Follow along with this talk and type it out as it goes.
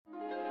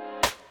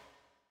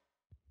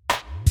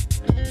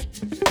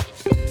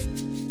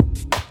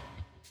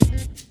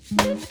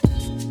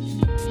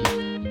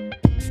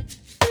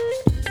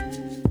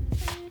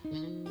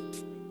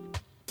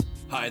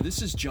Hi,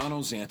 this is John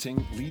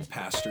Ozanting, lead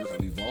pastor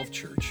of Evolve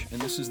Church, and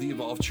this is the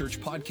Evolve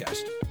Church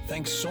podcast.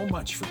 Thanks so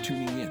much for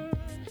tuning in.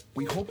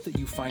 We hope that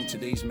you find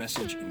today's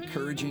message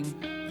encouraging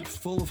and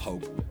full of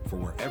hope for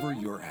wherever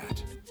you're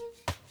at.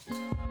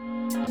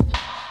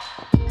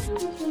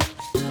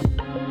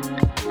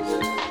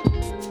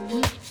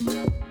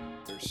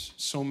 There's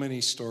so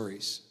many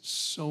stories,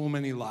 so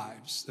many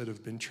lives that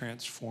have been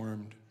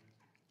transformed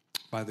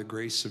by the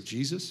grace of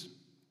Jesus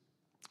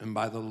and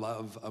by the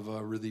love of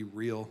a really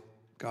real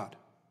God.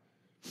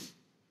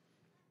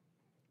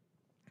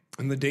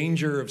 And the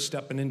danger of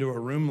stepping into a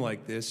room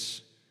like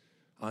this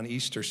on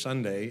Easter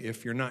Sunday,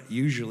 if you're not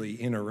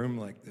usually in a room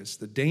like this,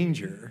 the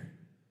danger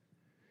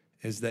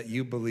is that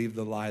you believe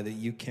the lie that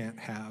you can't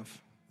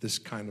have this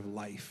kind of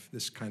life,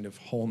 this kind of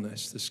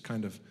wholeness, this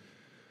kind of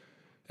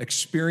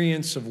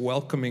experience of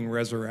welcoming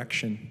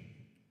resurrection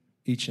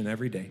each and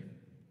every day.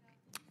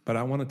 But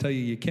I want to tell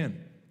you, you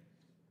can.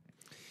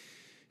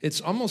 It's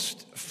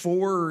almost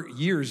 4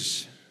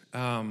 years.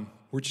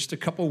 We're just a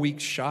couple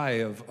weeks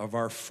shy of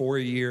our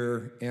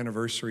 4-year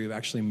anniversary of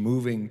actually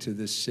moving to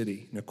this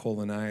city,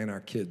 Nicole and I and our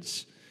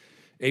kids.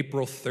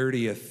 April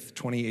 30th,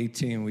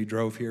 2018, we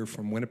drove here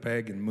from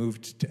Winnipeg and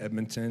moved to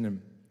Edmonton.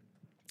 And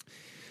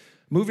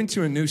moving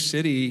to a new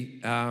city,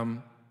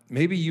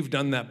 maybe you've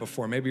done that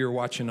before. Maybe you're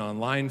watching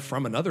online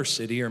from another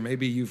city, or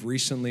maybe you've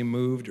recently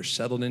moved or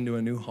settled into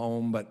a new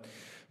home. But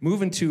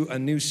moving to a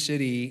new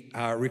city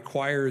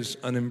requires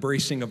an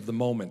embracing of the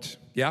moment,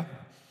 yeah?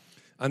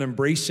 An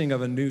embracing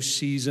of a new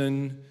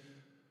season,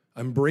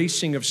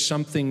 embracing of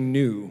something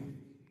new.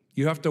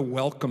 You have to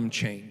welcome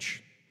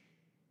change.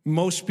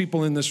 Most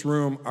people in this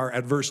room are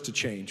adverse to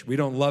change. We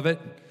don't love it.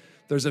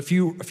 There's a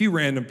few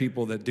random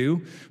people that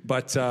do,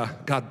 but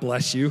God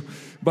bless you.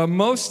 But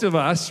most of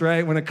us,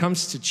 right, when it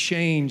comes to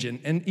change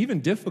and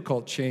even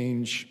difficult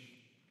change,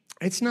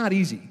 it's not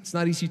easy. It's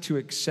not easy to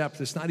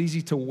accept. It's not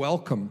easy to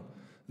welcome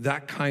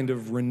that kind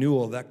of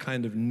renewal, that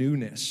kind of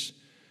newness.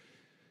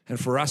 And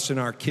for us and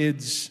our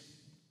kids,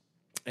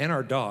 and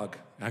our dog,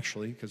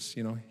 actually, because,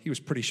 he was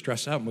pretty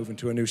stressed out moving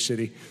to a new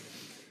city.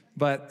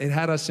 But it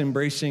had us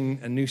embracing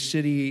a new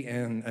city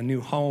and a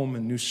new home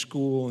and new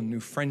school and new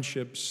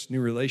friendships,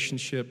 new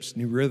relationships,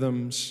 new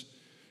rhythms,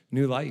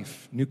 new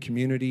life, new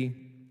community.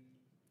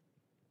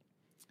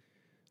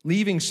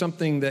 Leaving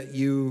something that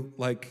you,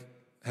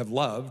 have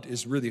loved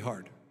is really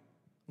hard.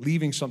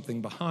 Leaving something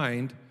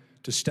behind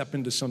to step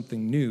into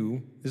something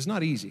new is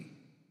not easy.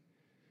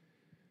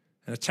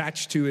 And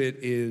attached to it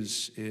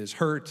is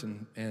hurt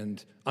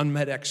and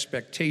unmet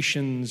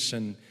expectations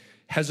and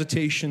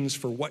hesitations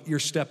for what you're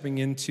stepping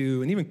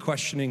into, and even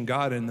questioning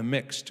God in the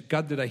mix.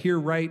 God, did I hear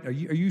right? Are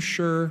you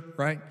sure,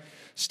 right?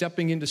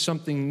 Stepping into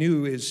something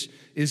new is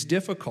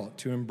difficult.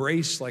 To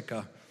embrace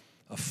a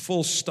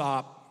full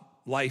stop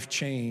life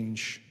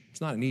change,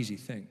 it's not an easy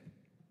thing.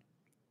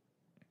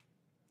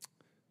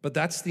 But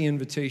that's the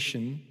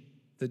invitation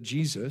that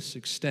Jesus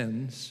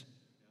extends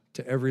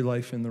to every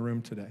life in the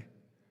room today.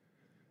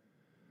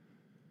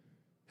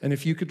 And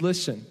if you could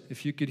listen,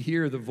 if you could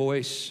hear the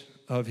voice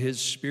of his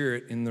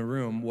Spirit in the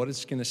room, what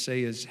it's going to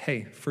say is,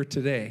 hey, for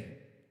today,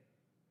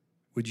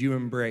 would you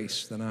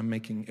embrace that I'm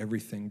making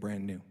everything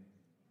brand new?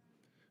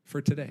 For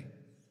today.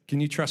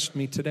 Can you trust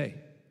me today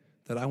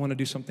that I want to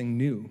do something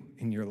new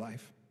in your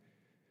life?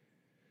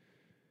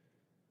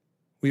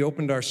 We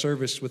opened our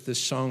service with this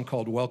song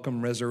called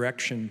Welcome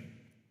Resurrection,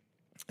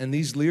 and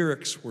these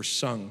lyrics were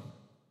sung.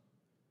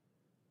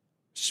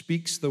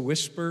 Speaks the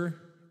whisper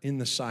in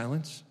the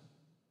silence,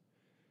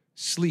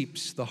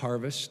 sleeps the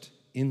harvest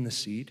in the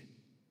seed.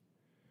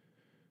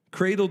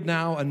 Cradled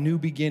now a new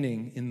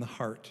beginning in the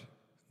heart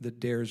that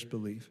dares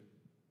believe.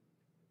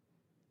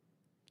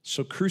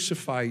 So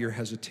crucify your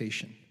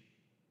hesitation.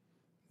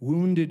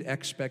 Wounded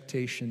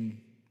expectation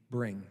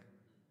bring.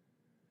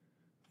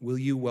 Will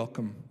you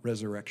welcome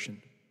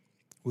resurrection?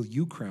 Will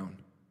you crown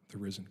the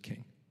risen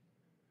King?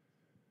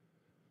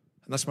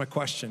 And that's my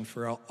question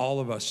for all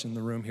of us in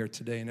the room here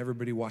today and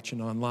everybody watching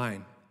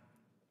online.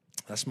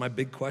 That's my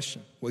big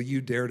question. Will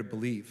you dare to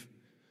believe?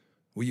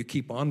 Will you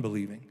keep on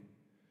believing?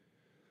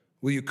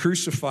 Will you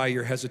crucify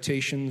your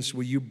hesitations?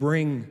 Will you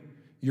bring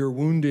your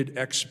wounded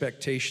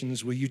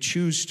expectations? Will you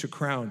choose to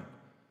crown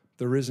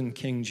the risen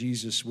King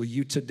Jesus? Will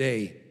you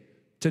today,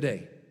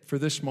 for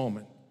this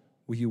moment,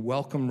 will you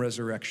welcome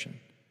resurrection?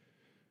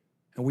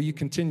 And will you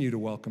continue to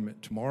welcome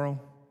it tomorrow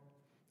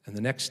and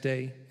the next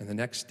day and the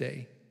next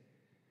day?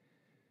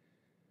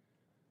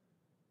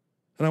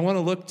 And I want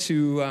to look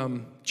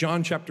to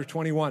John chapter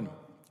 21,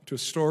 to a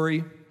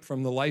story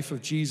from the life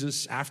of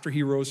Jesus after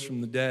he rose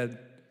from the dead,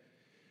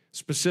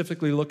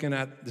 specifically looking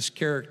at this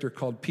character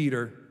called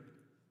Peter,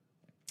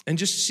 and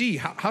just see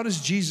how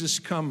does Jesus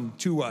come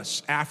to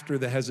us after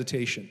the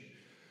hesitation?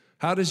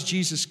 How does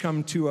Jesus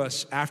come to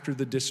us after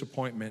the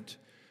disappointment,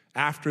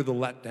 after the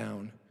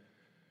letdown,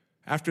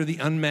 after the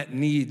unmet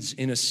needs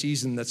in a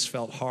season that's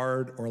felt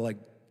hard or like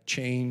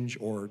change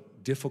or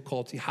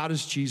difficulty? How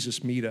does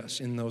Jesus meet us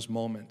in those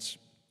moments?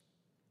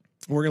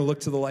 We're going to look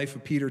to the life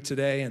of Peter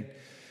today, and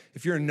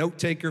if you're a note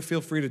taker,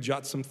 feel free to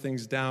jot some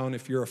things down.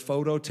 If you're a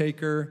photo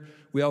taker,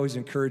 we always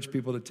encourage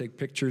people to take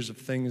pictures of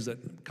things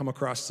that come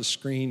across the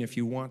screen if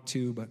you want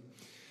to. But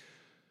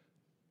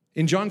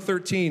in John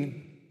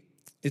 13,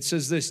 it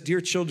says this,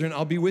 "Dear children,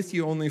 I'll be with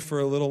you only for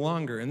a little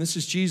longer." And this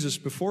is Jesus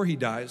before he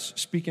dies,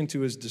 speaking to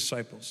his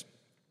disciples.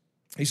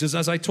 He says,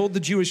 "As I told the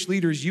Jewish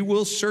leaders, you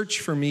will search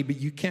for me, but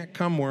you can't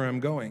come where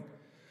I'm going.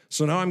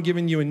 So now I'm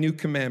giving you a new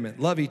commandment.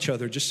 Love each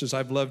other just as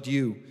I've loved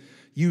you.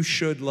 You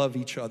should love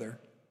each other.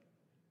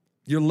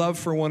 Your love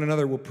for one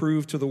another will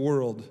prove to the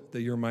world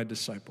that you're my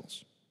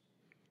disciples."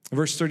 In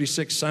verse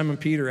 36, Simon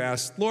Peter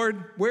asked,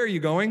 "Lord, where are you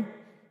going?"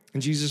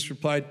 And Jesus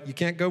replied, "You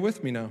can't go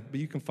with me now, but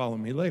you can follow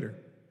me later."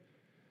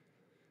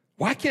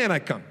 "Why can't I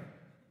come?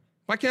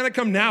 Why can't I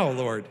come now,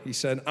 Lord?" He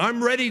said,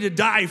 "I'm ready to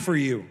die for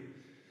you."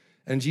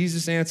 And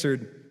Jesus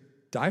answered,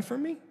 "Die for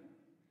me?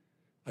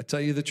 I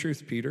tell you the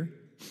truth, Peter.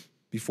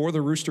 Before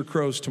the rooster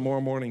crows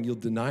tomorrow morning, you'll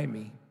deny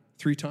me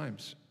 3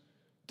 times.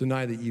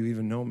 Deny that you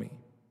even know me."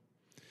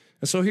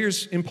 And so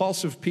here's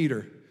impulsive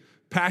Peter,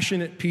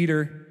 passionate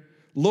Peter,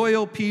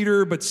 loyal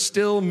Peter, but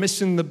still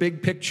missing the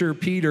big picture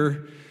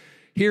Peter.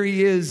 Here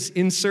he is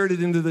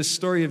inserted into this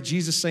story of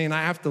Jesus saying,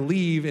 "I have to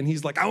leave." And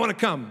he's like, "I want to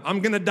come. I'm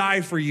going to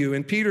die for you."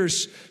 And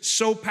Peter's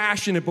so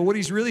passionate, but what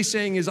he's really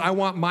saying is, I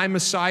want my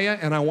Messiah,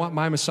 and I want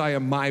my Messiah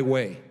my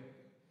way.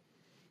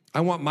 I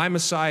want my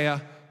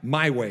Messiah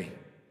my way.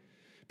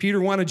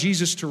 Peter wanted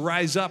Jesus to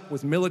rise up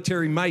with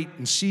military might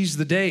and seize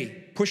the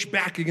day, push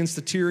back against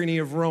the tyranny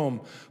of Rome,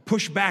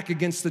 push back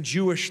against the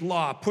Jewish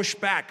law, push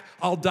back,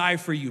 "I'll die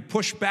for you."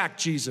 Push back,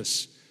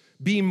 Jesus.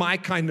 Be my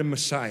kind of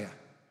Messiah.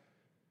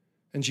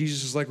 And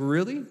Jesus is like,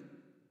 "Really?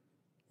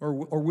 Or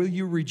will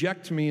you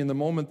reject me in the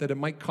moment that it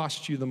might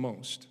cost you the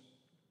most?"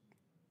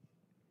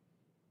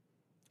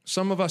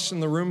 Some of us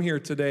in the room here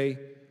today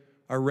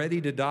are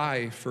ready to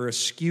die for a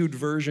skewed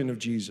version of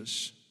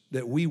Jesus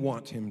that we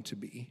want him to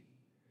be,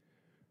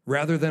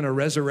 rather than a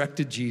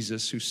resurrected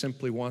Jesus who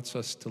simply wants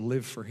us to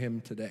live for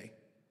him today.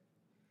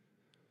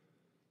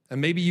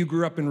 And maybe you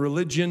grew up in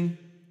religion,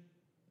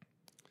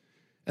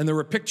 and there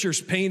were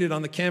pictures painted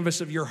on the canvas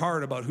of your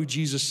heart about who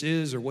Jesus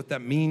is or what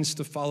that means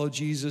to follow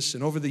Jesus.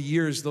 And over the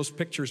years, those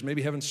pictures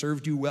maybe haven't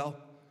served you well.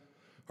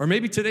 Or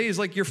maybe today is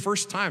like your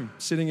first time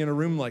sitting in a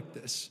room like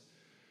this,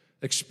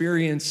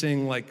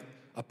 experiencing like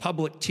a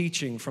public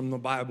teaching from the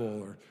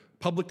Bible or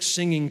public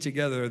singing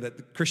together that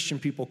the Christian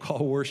people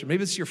call worship.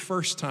 Maybe it's your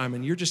first time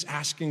and you're just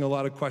asking a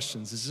lot of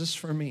questions. Is this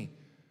for me?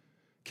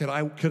 Could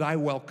I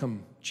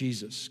welcome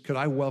Jesus? Could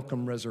I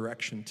welcome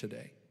resurrection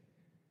today?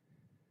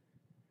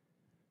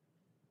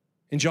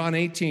 In John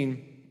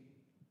 18,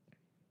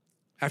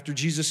 after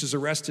Jesus is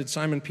arrested,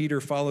 Simon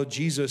Peter followed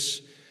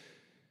Jesus,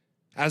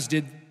 as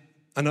did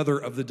another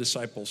of the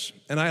disciples.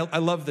 And I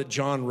love that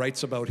John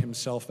writes about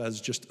himself as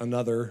just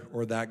another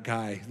or that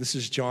guy. This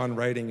is John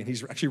writing, and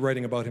he's actually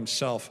writing about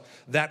himself.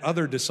 That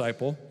other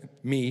disciple,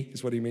 me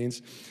is what he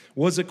means,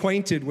 was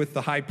acquainted with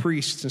the high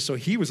priests, and so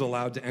he was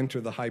allowed to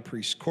enter the high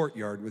priest's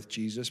courtyard with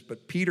Jesus,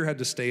 but Peter had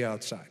to stay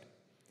outside.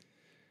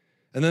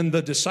 And then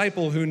the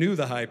disciple who knew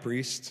the high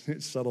priest,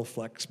 subtle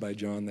flex by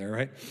John there,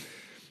 right,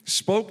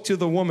 spoke to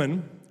the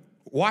woman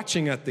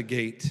watching at the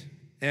gate,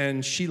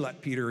 and she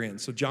let Peter in.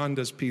 So John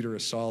does Peter a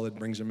solid,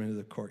 brings him into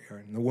the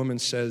courtyard. And the woman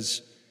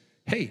says,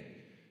 "Hey,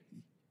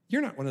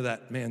 you're not one of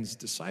that man's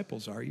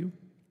disciples, are you?"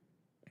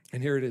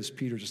 And here it is,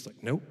 Peter just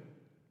like, "Nope,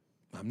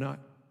 I'm not."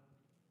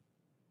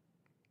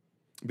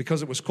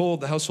 Because it was cold,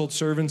 the household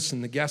servants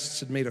and the guests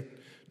had made a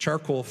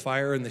charcoal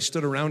fire, and they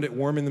stood around it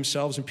warming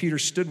themselves, and Peter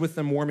stood with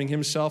them warming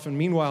himself. And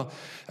meanwhile,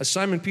 as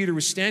Simon Peter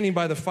was standing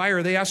by the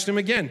fire, they asked him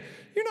again,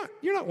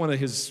 You're not one of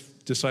his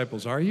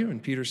disciples, are you?"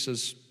 And Peter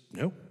says,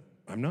 "No,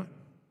 I'm not."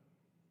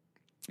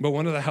 But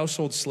one of the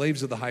household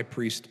slaves of the high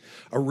priest,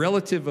 a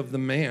relative of the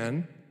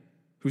man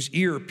whose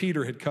ear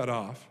Peter had cut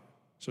off,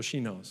 so she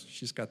knows,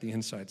 she's got the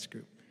inside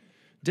scoop.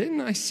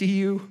 "Didn't I see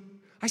you?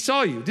 I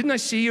saw you. Didn't I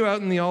see you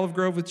out in the olive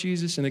grove with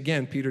Jesus?" And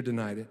again, Peter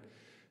denied it.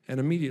 And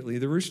immediately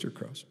the rooster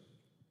crows.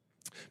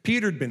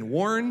 Peter had been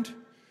warned.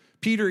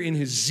 Peter, in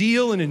his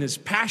zeal and in his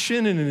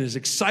passion and in his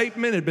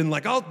excitement, had been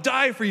like, "I'll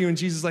die for you." And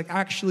Jesus is like,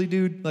 "Actually,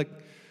 dude, like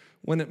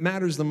when it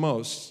matters the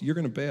most, you're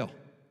going to bail.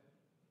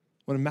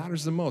 When it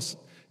matters the most."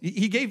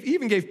 He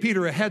even gave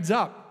Peter a heads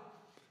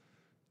up.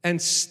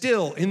 And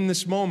still, in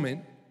this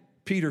moment,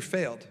 Peter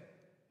failed.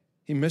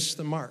 He missed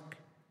the mark.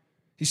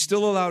 He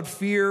still allowed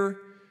fear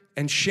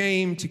and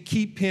shame to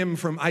keep him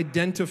from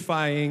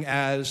identifying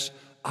as,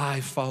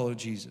 "I follow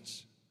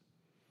Jesus."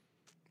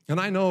 And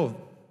I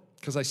know,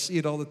 because I see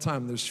it all the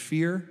time, there's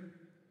fear,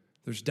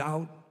 there's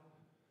doubt,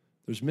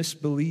 there's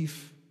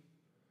misbelief,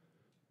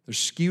 there's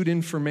skewed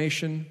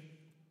information,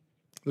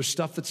 there's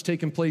stuff that's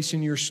taken place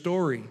in your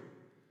story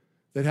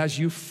that has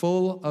you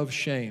full of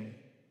shame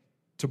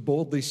to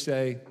boldly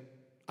say,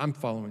 "I'm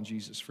following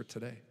Jesus for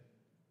today."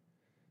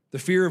 The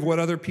fear of what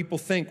other people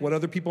think, what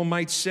other people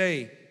might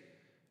say,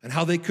 and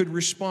how they could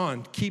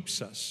respond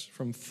keeps us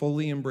from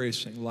fully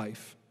embracing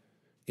life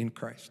in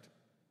Christ.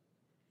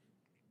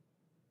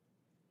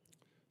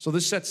 So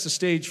this sets the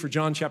stage for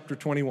John chapter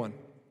 21,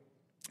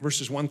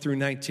 verses 1 through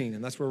 19,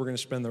 and that's where we're going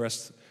to spend the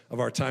rest of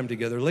our time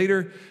together.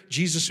 Later,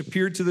 Jesus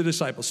appeared to the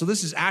disciples. So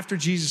this is after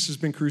Jesus has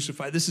been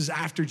crucified. This is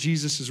after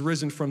Jesus has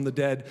risen from the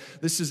dead.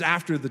 This is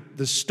after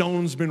the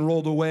stone's been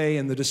rolled away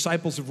and the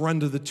disciples have run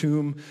to the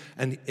tomb,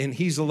 and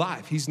he's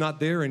alive. He's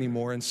not there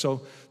anymore. And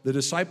so the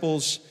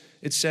disciples,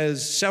 it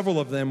says, several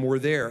of them were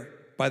there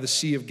by the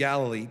Sea of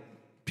Galilee: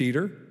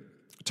 Peter,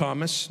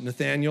 Thomas,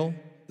 Nathanael,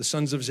 the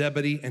sons of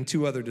Zebedee, and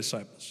 2 other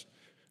disciples.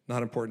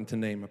 Not important to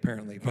name,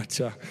 apparently. But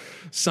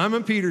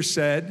Simon Peter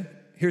said,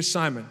 here's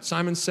Simon.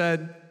 Simon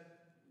said,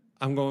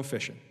 I'm going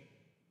fishing.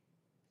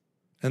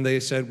 And they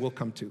said, we'll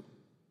come too.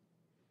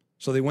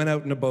 So they went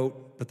out in a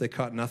boat, but they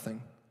caught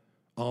nothing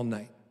all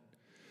night.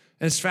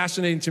 And it's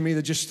fascinating to me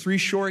that just 3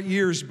 short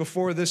years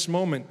before this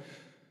moment,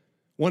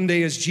 one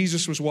day as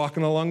Jesus was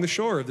walking along the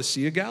shore of the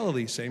Sea of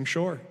Galilee, same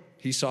shore,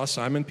 he saw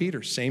Simon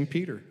Peter, same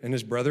Peter, and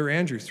his brother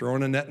Andrew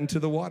throwing a net into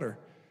the water.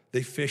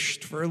 They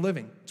fished for a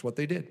living. That's what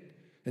they did.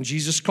 And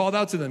Jesus called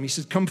out to them. He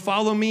said, come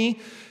follow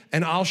me,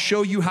 and I'll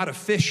show you how to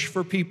fish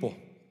for people.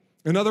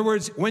 In other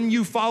words, when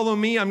you follow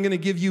me, I'm going to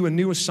give you a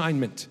new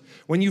assignment.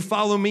 When you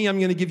follow me, I'm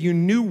going to give you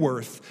new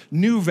worth,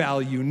 new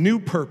value, new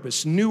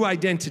purpose, new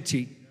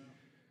identity.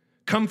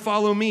 Come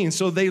follow me. And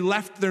so they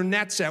left their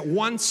nets at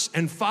once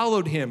and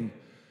followed him.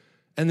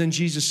 And then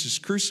Jesus is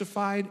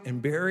crucified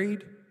and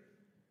buried.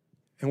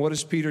 And what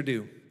does Peter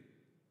do?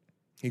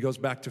 He goes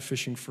back to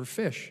fishing for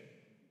fish.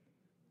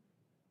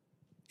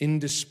 In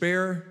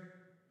despair,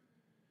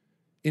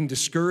 in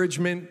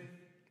discouragement,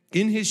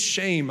 in his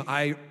shame,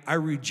 I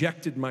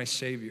rejected my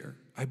Savior.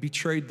 I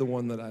betrayed the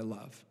one that I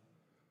love.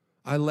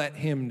 I let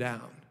him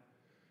down.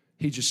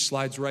 He just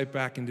slides right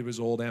back into his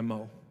old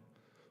MO,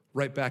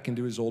 right back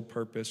into his old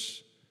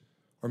purpose,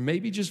 or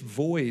maybe just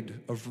void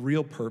of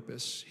real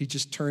purpose. He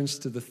just turns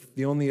to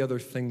the only other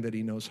thing that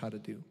he knows how to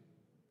do.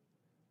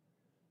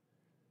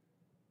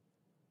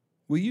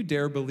 Will you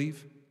dare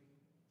believe?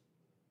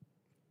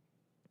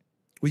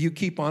 Will you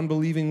keep on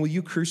believing? Will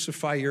you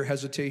crucify your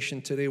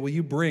hesitation today? Will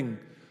you bring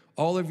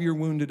all of your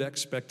wounded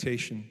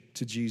expectation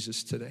to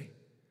Jesus today?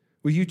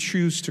 Will you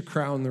choose to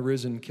crown the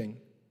risen King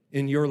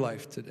in your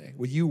life today?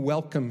 Will you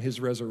welcome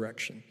his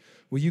resurrection?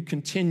 Will you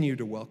continue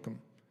to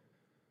welcome?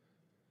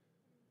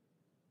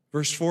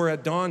 Verse 4,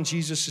 at dawn,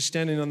 Jesus is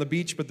standing on the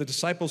beach, but the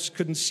disciples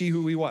couldn't see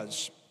who he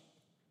was.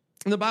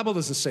 And the Bible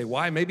doesn't say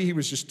why. Maybe he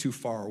was just too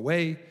far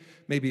away.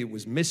 Maybe it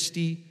was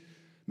misty.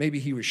 Maybe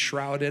he was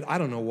shrouded. I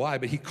don't know why,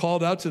 but he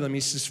called out to them. He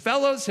says,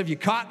 fellows, have you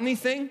caught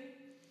anything?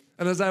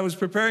 And as I was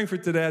preparing for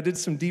today, I did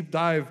some deep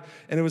dive,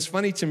 and it was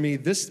funny to me,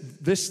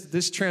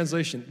 this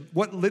translation,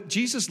 what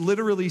Jesus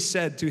literally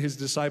said to his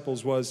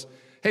disciples was,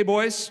 hey,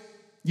 boys,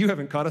 you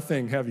haven't caught a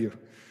thing, have you?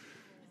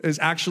 Is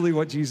actually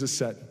what Jesus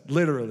said,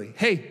 literally.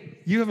 Hey,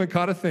 you haven't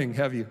caught a thing,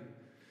 have you?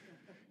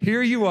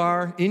 Here you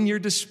are in your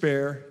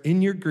despair,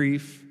 in your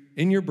grief,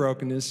 in your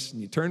brokenness,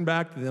 and you turn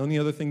back to the only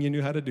other thing you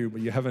knew how to do,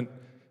 but you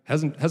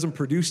hasn't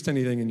produced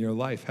anything in your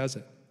life, has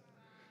it?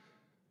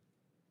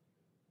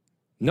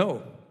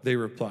 No, they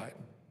replied.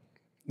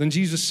 Then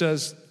Jesus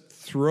says,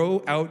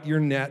 throw out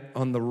your net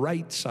on the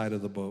right side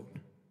of the boat,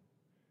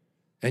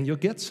 and you'll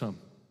get some.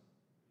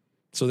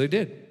 So they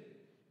did.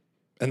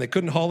 And they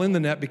couldn't haul in the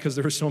net because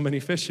there were so many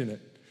fish in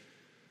it.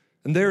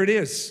 And there it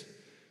is.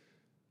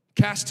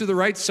 Cast to the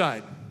right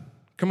side.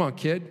 Come on,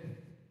 kid.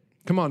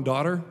 Come on,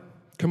 daughter.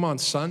 Come on,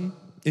 son.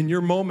 In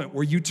your moment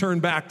where you turn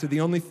back to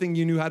the only thing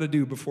you knew how to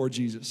do before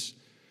Jesus.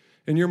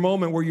 In your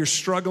moment where you're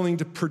struggling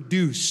to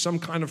produce some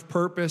kind of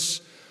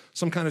purpose,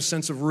 some kind of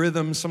sense of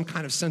rhythm, some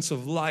kind of sense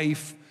of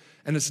life,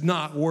 and it's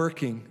not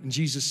working. And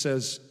Jesus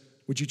says,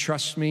 would you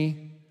trust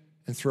me?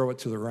 And throw it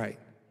to the right.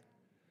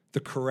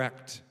 The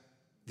correct,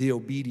 the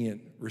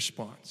obedient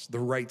response, the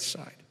right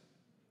side.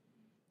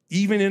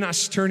 Even in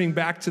us turning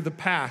back to the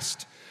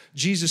past,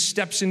 Jesus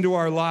steps into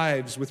our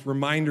lives with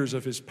reminders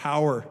of his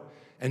power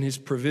and his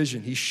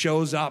provision. He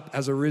shows up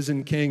as a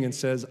risen king and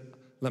says,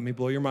 let me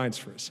blow your minds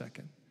for a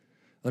second.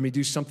 Let me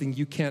do something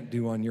you can't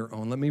do on your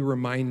own. Let me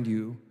remind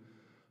you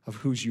of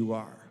whose you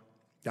are.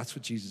 That's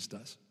what Jesus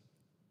does.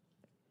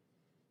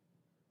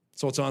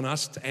 So it's on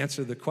us to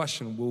answer the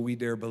question, will we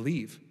dare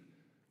believe?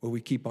 Will we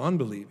keep on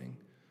believing?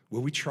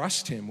 Will we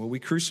trust him? Will we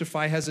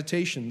crucify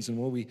hesitations? And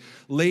will we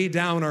lay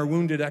down our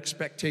wounded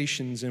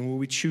expectations? And will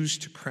we choose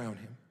to crown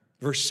him?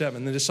 Verse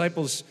 7, the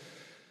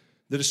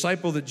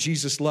disciple that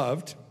Jesus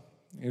loved,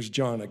 here's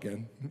John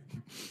again.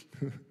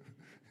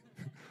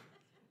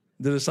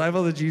 The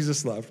disciple that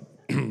Jesus loved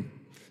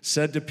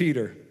said to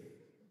Peter,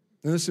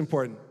 and this is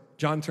important,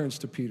 John turns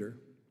to Peter.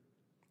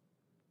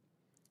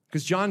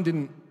 Because John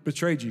didn't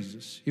betray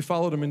Jesus. He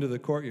followed him into the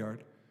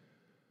courtyard,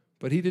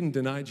 but he didn't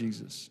deny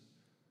Jesus.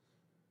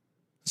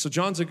 So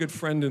John's a good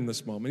friend in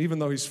this moment. Even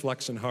though he's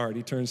flexing hard,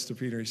 he turns to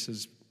Peter, he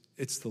says,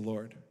 it's the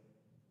Lord.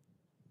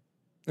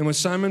 And when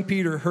Simon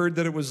Peter heard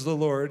that it was the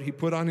Lord, he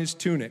put on his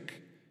tunic.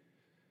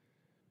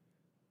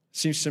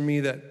 Seems to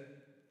me that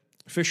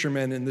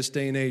fishermen in this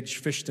day and age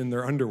fished in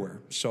their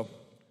underwear. So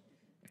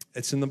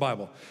It's in the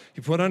Bible.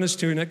 He put on his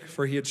tunic,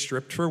 for he had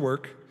stripped for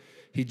work.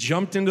 He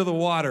jumped into the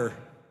water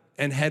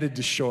and headed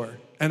to shore.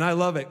 And I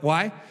love it.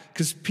 Why?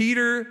 Because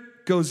Peter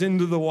goes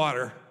into the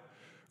water.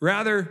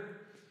 Rather,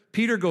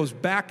 Peter goes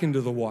back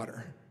into the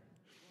water.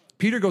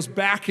 Peter goes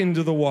back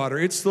into the water.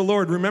 It's the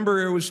Lord.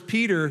 Remember, it was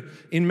Peter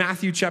in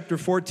Matthew chapter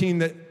 14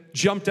 that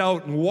jumped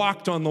out and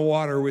walked on the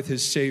water with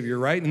his Savior,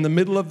 right? In the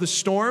middle of the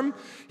storm,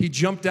 he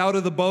jumped out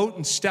of the boat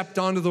and stepped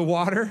onto the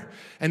water,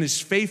 and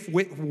his faith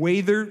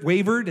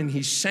wavered, and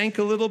he sank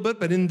a little bit.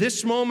 But in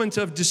this moment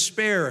of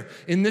despair,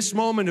 in this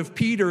moment of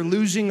Peter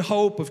losing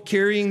hope, of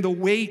carrying the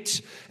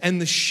weight and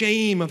the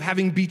shame of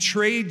having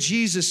betrayed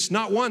Jesus,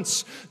 not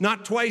once,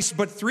 not twice,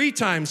 but 3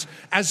 times,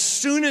 as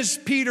soon as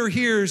Peter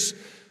hears,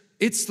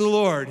 it's the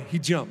Lord, he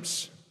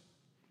jumps.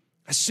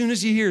 As soon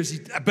as he hears,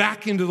 he's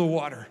back into the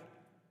water.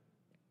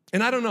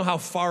 And I don't know how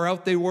far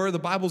out they were. The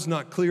Bible's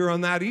not clear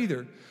on that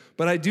either.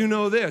 But I do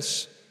know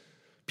this.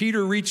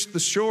 Peter reached the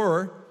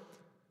shore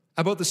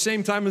about the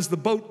same time as the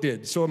boat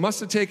did. So it must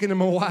have taken him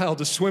a while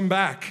to swim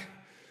back.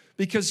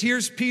 Because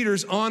here's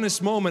Peter's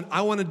honest moment.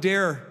 I want to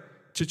dare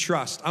to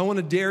trust. I want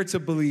to dare to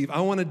believe.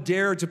 I want to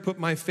dare to put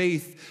my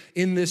faith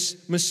in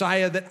this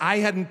Messiah that I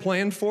hadn't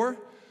planned for,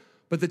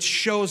 but that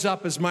shows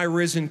up as my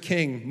risen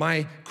king,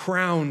 my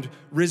crowned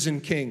risen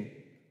king.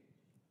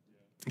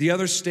 The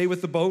others stay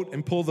with the boat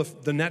and pull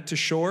the net to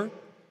shore.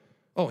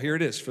 Oh, here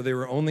it is, for they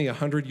were only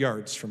 100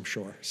 yards from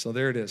shore. So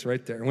there it is,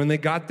 right there. And when they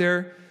got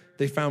there,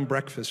 they found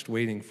breakfast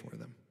waiting for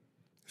them.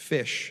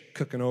 Fish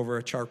cooking over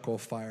a charcoal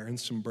fire and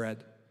some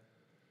bread.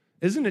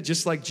 Isn't it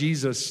just like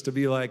Jesus to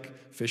be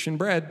like, fish and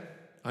bread,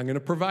 I'm going to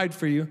provide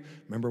for you.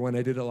 Remember when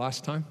I did it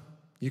last time?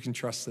 You can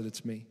trust that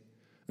it's me.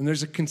 And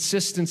there's a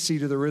consistency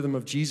to the rhythm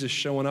of Jesus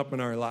showing up in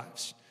our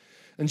lives.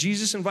 And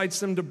Jesus invites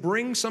them to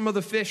bring some of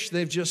the fish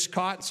they've just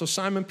caught. So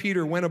Simon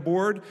Peter went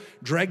aboard,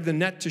 dragged the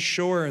net to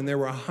shore, and there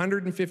were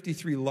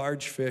 153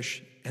 large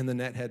fish, and the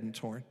net hadn't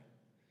torn.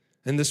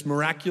 And this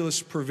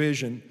miraculous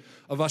provision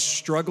of us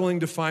struggling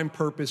to find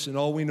purpose in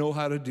all we know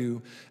how to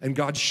do, and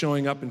God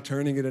showing up and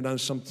turning it into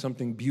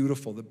something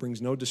beautiful that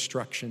brings no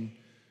destruction.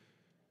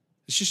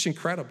 It's just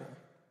incredible.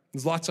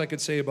 There's lots I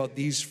could say about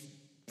these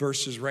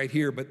verses right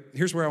here, but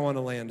here's where I want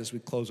to land as we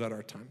close out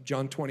our time.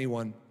 John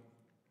 21,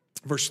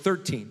 verse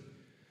 13.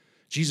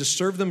 Jesus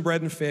served them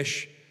bread and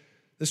fish.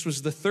 This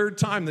was the 3rd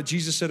time that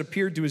Jesus had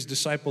appeared to his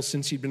disciples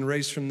since he'd been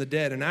raised from the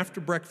dead. And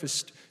after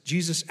breakfast,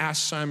 Jesus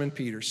asked Simon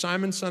Peter,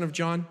 Simon, son of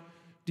John,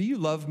 do you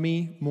love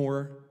me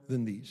more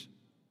than these?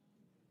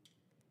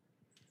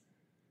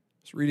 I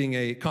was reading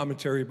a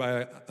commentary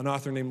by an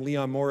author named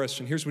Leon Morris,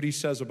 and here's what he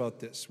says about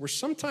this. We're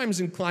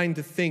sometimes inclined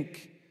to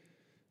think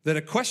that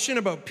a question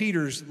about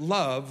Peter's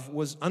love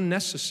was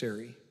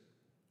unnecessary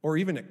or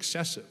even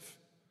excessive.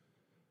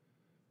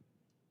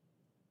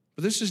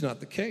 But this is not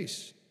the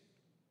case.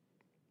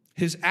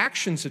 His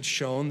actions had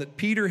shown that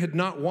Peter had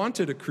not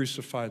wanted a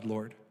crucified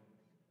Lord,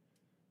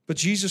 but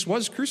Jesus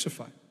was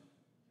crucified.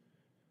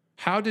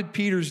 How did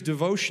Peter's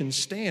devotion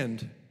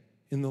stand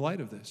in the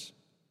light of this?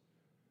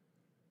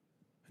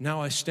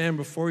 Now I stand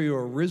before you,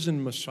 a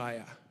risen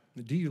Messiah.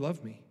 Do you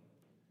love me?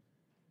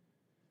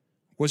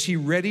 Was he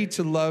ready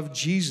to love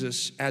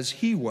Jesus as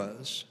he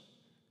was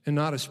and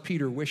not as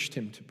Peter wished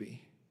him to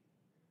be?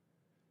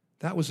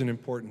 That was an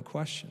important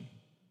question.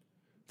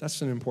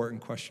 That's an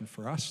important question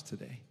for us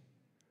today.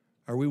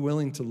 Are we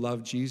willing to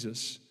love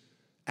Jesus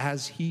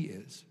as he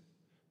is?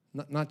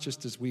 Not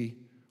just as we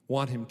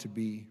want him to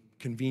be,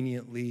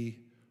 conveniently,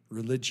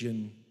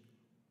 religion,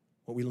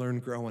 what we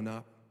learned growing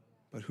up,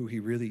 but who he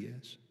really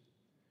is.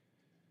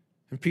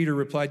 And Peter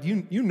replied,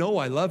 you know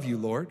I love you,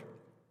 Lord.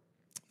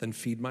 Then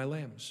feed my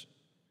lambs,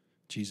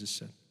 Jesus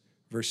said.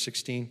 Verse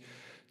 16,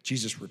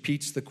 Jesus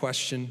repeats the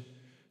question,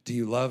 do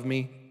you love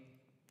me?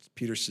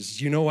 Peter says,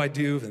 you know I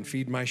do, then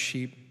feed my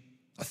sheep.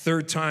 A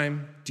 3rd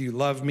time, do you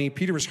love me?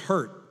 Peter was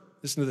hurt.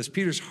 Listen to this.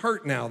 Peter's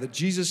hurt now that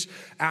Jesus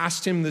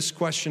asked him this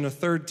question a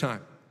 3rd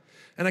time.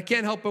 And I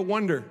can't help but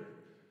wonder,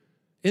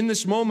 in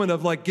this moment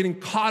of like getting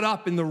caught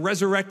up in the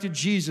resurrected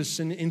Jesus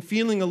and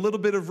feeling a little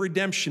bit of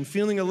redemption,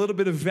 feeling a little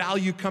bit of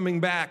value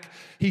coming back,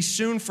 he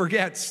soon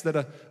forgets that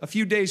a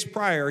few days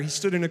prior, he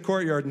stood in a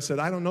courtyard and said,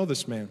 I don't know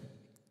this man,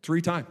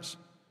 3 times.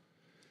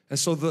 And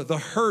so the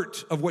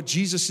hurt of what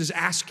Jesus is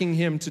asking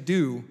him to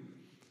do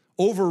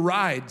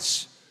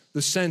overrides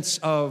the sense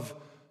of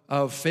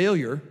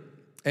failure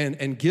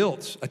and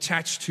guilt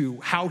attached to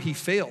how he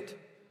failed.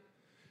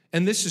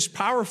 And this is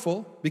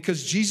powerful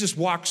because Jesus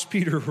walks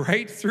Peter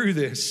right through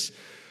this.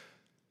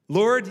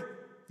 Lord,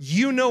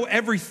 you know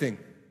everything.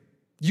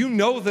 You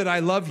know that I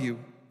love you.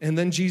 And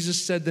then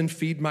Jesus said, then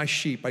feed my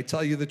sheep. I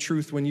tell you the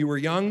truth, when you were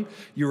young,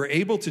 you were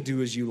able to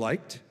do as you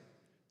liked.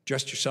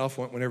 Dress yourself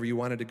whenever you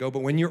wanted to go.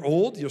 But when you're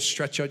old, you'll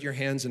stretch out your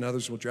hands and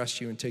others will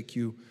dress you and take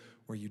you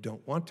where you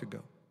don't want to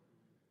go.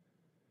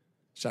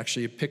 It's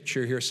actually a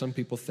picture here. Some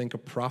people think a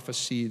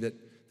prophecy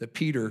that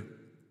Peter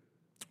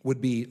would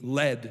be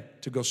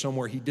led to go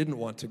somewhere he didn't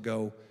want to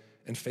go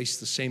and face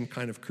the same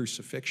kind of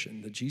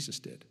crucifixion that Jesus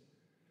did.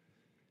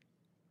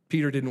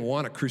 Peter didn't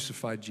want a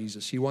crucified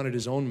Jesus. He wanted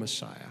his own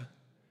Messiah.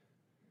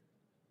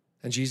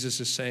 And Jesus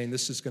is saying,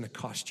 this is going to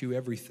cost you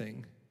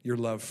everything, your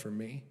love for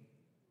me.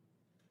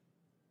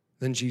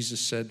 Then Jesus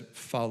said,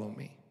 follow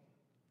me.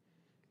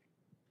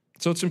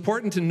 So it's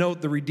important to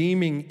note the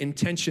redeeming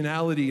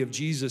intentionality of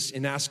Jesus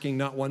in asking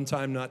not one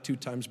time, not two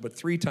times, but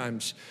three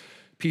times,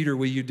 Peter,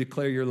 will you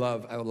declare your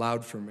love out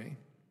loud for me?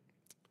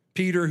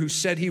 Peter, who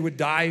said he would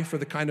die for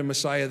the kind of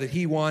Messiah that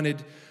he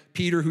wanted.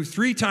 Peter, who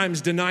three times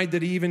denied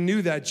that he even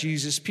knew that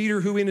Jesus.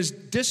 Peter, who in his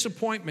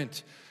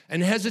disappointment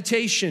and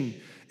hesitation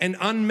and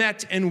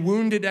unmet and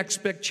wounded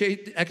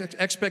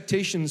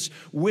expectations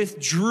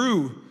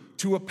withdrew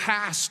to a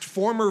past,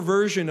 former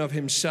version of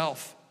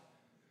himself.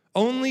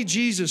 Only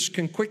Jesus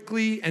can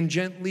quickly and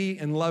gently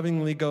and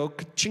lovingly go,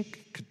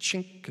 ka-chink,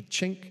 ka-chink,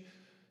 ka-chink.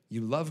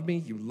 You love me,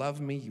 you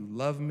love me, you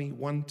love me.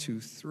 1,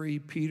 2, 3.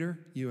 Peter,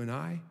 you and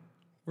I,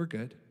 we're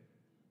good.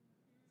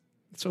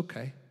 It's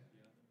okay.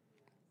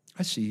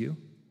 I see you.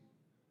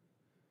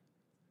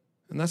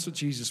 And that's what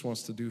Jesus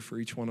wants to do for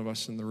each one of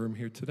us in the room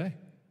here today.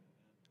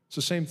 It's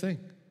the same thing.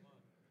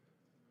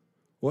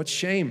 What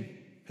shame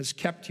has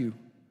kept you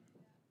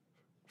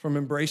from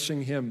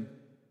embracing him?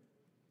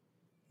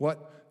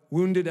 What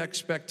wounded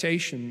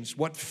expectations,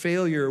 what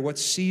failure, what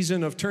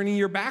season of turning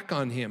your back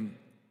on him,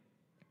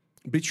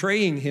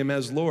 betraying him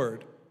as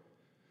Lord?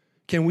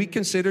 Can we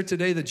consider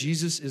today that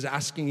Jesus is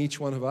asking each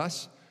one of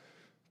us,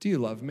 do you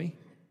love me?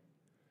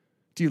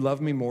 Do you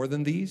love me more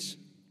than these?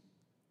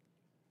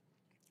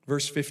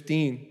 Verse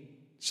 15,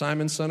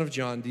 Simon, son of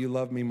John, do you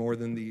love me more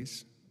than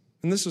these?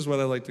 And this is what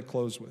I like to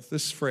close with,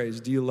 this phrase,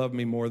 do you love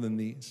me more than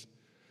these?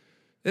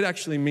 It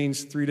actually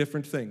means three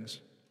different things.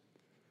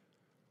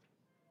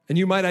 And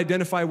you might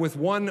identify with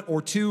one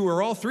or two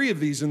or all three of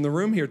these in the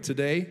room here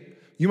today.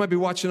 You might be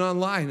watching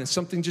online and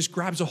something just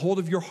grabs a hold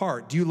of your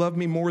heart. Do you love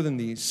me more than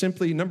these?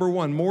 Simply, number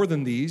one, more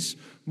than these,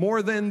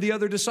 more than the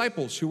other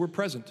disciples who were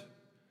present.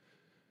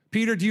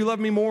 Peter, do you love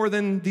me more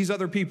than these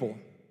other people?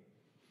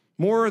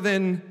 More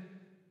than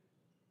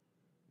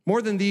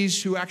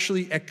these who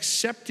actually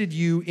accepted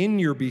you in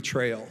your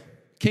betrayal,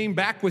 came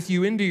back with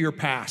you into your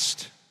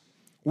past,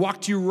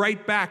 walked you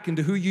right back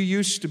into who you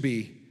used to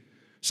be.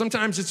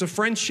 Sometimes it's a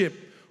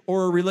friendship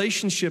or a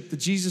relationship that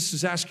Jesus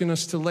is asking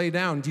us to lay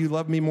down. Do you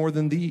love me more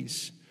than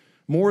these?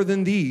 More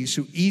than these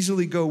who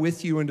easily go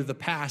with you into the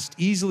past,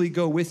 easily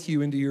go with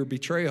you into your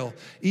betrayal,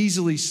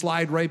 easily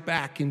slide right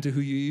back into who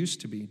you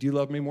used to be. Do you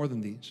love me more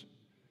than these?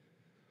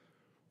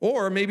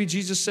 Or maybe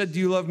Jesus said, do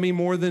you love me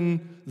more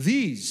than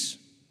these?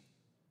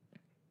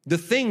 The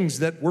things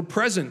that were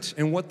present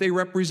and what they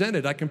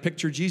represented. I can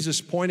picture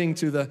Jesus pointing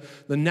to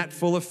the net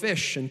full of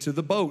fish and to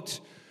the boat.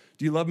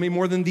 Do you love me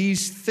more than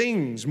these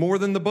things, more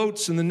than the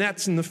boats and the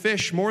nets and the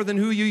fish, more than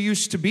who you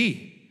used to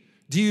be?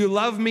 Do you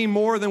love me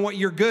more than what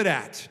you're good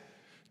at?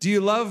 Do you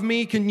love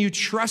me? Can you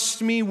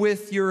trust me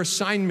with your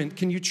assignment?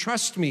 Can you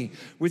trust me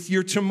with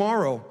your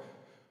tomorrow?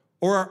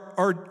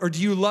 Or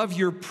do you love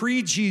your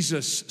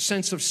pre-Jesus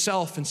sense of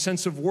self and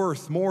sense of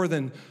worth more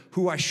than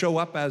who I show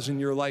up as in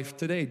your life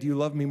today? Do you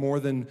love me more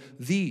than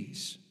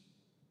these?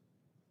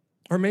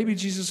 Or maybe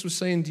Jesus was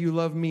saying, do you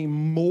love me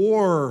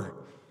more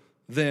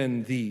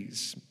than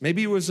these?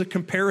 Maybe it was a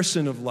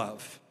comparison of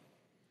love.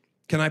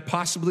 Can I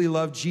possibly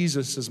love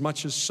Jesus as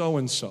much as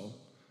so-and-so?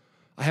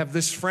 I have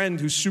this friend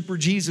who's super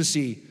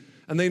Jesus-y,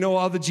 and they know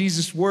all the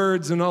Jesus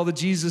words and all the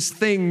Jesus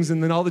things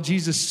and then all the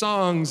Jesus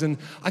songs, and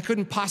I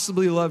couldn't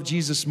possibly love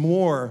Jesus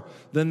more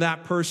than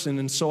that person,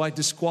 and so I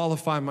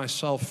disqualify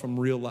myself from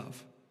real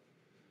love.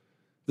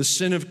 The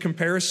sin of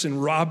comparison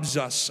robs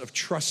us of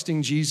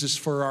trusting Jesus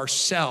for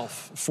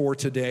ourselves for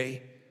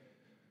today.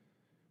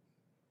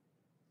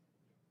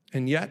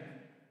 And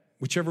yet,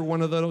 whichever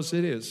one of those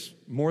it is,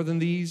 more than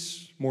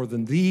these, more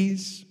than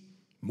these,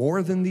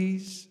 more than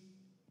these,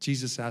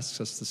 Jesus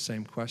asks us the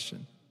same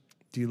question.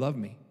 Do you love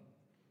me?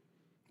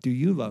 Do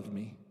you love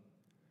me?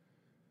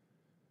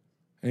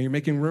 And you're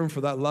making room for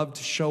that love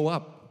to show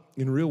up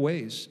in real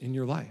ways in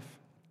your life.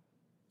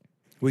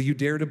 Will you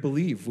dare to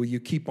believe? Will you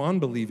keep on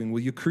believing?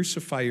 Will you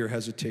crucify your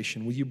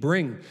hesitation? Will you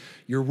bring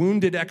your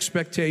wounded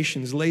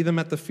expectations, lay them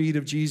at the feet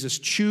of Jesus?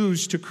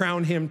 Choose to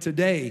crown him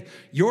today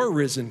your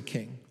risen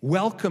King.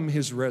 Welcome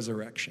his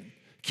resurrection.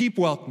 Keep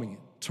welcoming it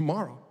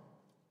tomorrow.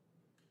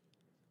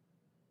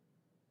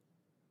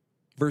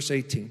 Verse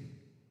 18.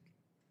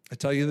 I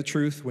tell you the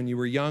truth, when you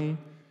were young,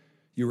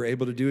 you were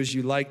able to do as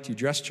you liked. You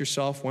dressed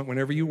yourself, went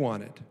whenever you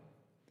wanted.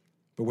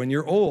 But when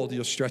you're old,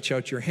 you'll stretch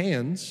out your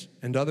hands,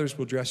 and others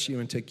will dress you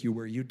and take you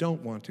where you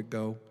don't want to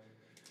go.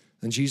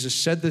 And Jesus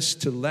said this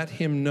to let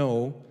him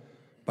know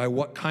by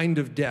what kind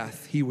of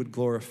death he would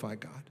glorify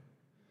God.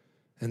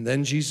 And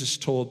then Jesus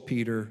told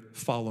Peter,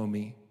 follow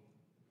me.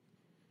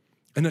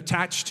 And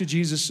attached to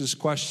Jesus'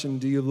 question,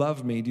 do you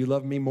love me? Do you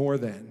love me more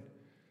than?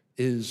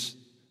 Is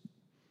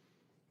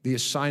the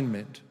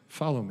assignment,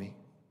 follow me.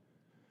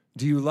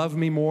 Do you love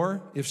me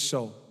more? If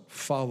so,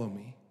 follow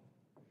me.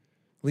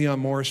 Leon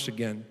Morris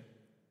again.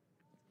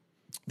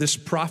 This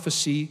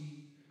prophecy,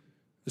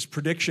 this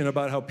prediction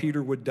about how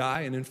Peter would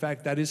die, and in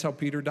fact, that is how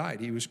Peter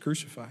died. He was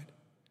crucified.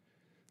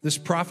 This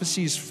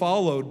prophecy is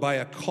followed by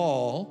a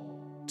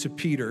call to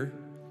Peter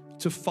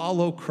to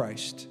follow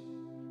Christ.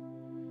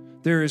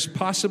 There is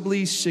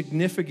possibly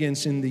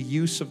significance in the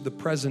use of the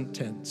present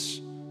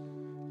tense.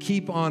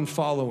 Keep on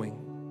following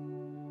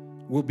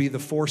will be the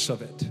force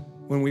of it.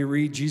 When we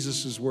read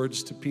Jesus'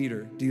 words to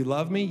Peter, do you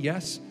love me?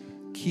 Yes.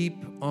 Keep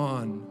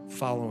on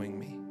following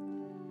me.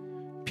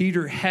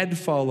 Peter had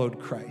followed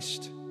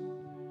Christ,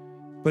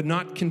 but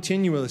not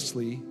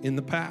continuously in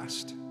the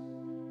past.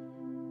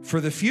 For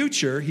the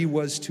future, he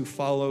was to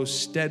follow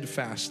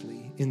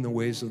steadfastly in the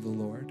ways of the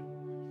Lord.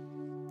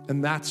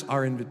 And that's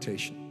our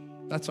invitation.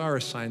 That's our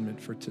assignment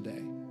for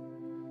today.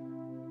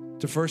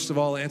 To first of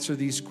all answer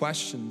these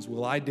questions.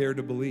 Will I dare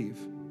to believe?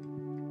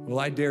 Will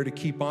I dare to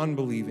keep on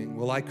believing?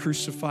 Will I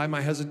crucify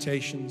my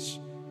hesitations?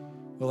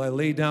 Will I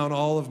lay down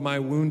all of my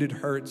wounded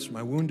hurts,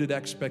 my wounded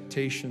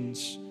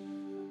expectations,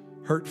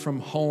 hurt from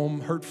home,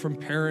 hurt from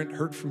parent,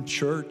 hurt from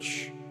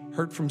church,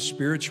 hurt from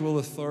spiritual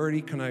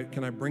authority? Can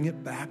I bring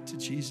it back to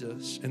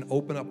Jesus and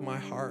open up my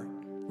heart,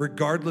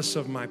 regardless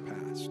of my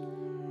past,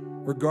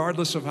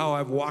 regardless of how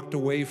I've walked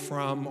away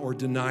from or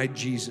denied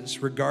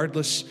Jesus,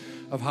 regardless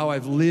of how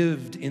I've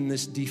lived in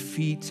this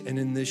defeat and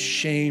in this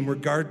shame,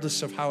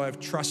 regardless of how I've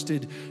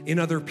trusted in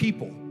other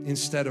people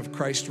instead of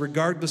Christ,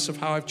 regardless of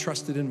how I've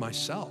trusted in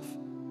myself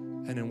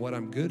and in what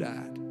I'm good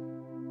at,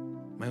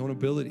 my own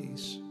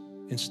abilities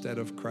instead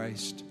of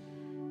Christ.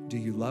 Do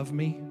you love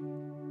me?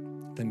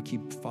 Then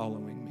keep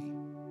following me.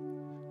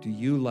 Do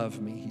you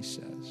love me, he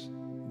says,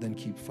 then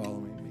keep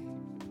following me.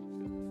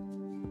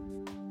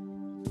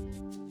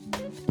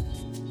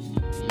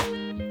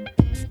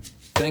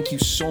 Thank you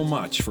so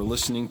much for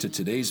listening to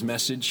today's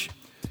message.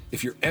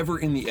 If you're ever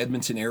in the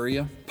Edmonton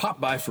area, pop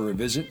by for a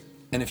visit.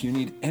 And if you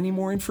need any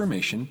more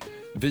information,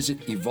 visit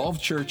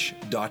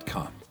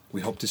evolvechurch.com.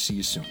 We hope to see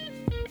you soon.